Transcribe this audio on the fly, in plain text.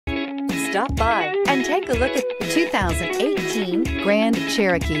Stop by and take a look at the 2018 Grand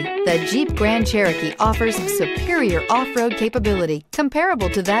Cherokee. The Jeep Grand Cherokee offers superior off-road capability comparable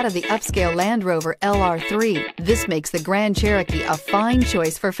to that of the upscale Land Rover LR3. This makes the Grand Cherokee a fine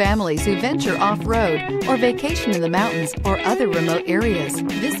choice for families who venture off-road or vacation in the mountains or other remote areas.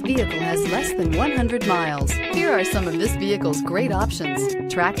 This vehicle has less than 100 miles. Here are some of this vehicle's great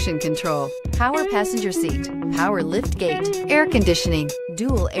options: traction control, power passenger seat, power lift gate, air conditioning,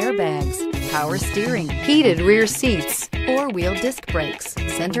 dual airbags, power steering, heated rear seats, four-wheel disc brakes,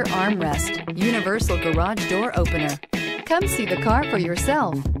 center armrest, universal garage door opener. Come see the car for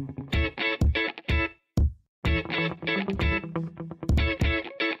yourself.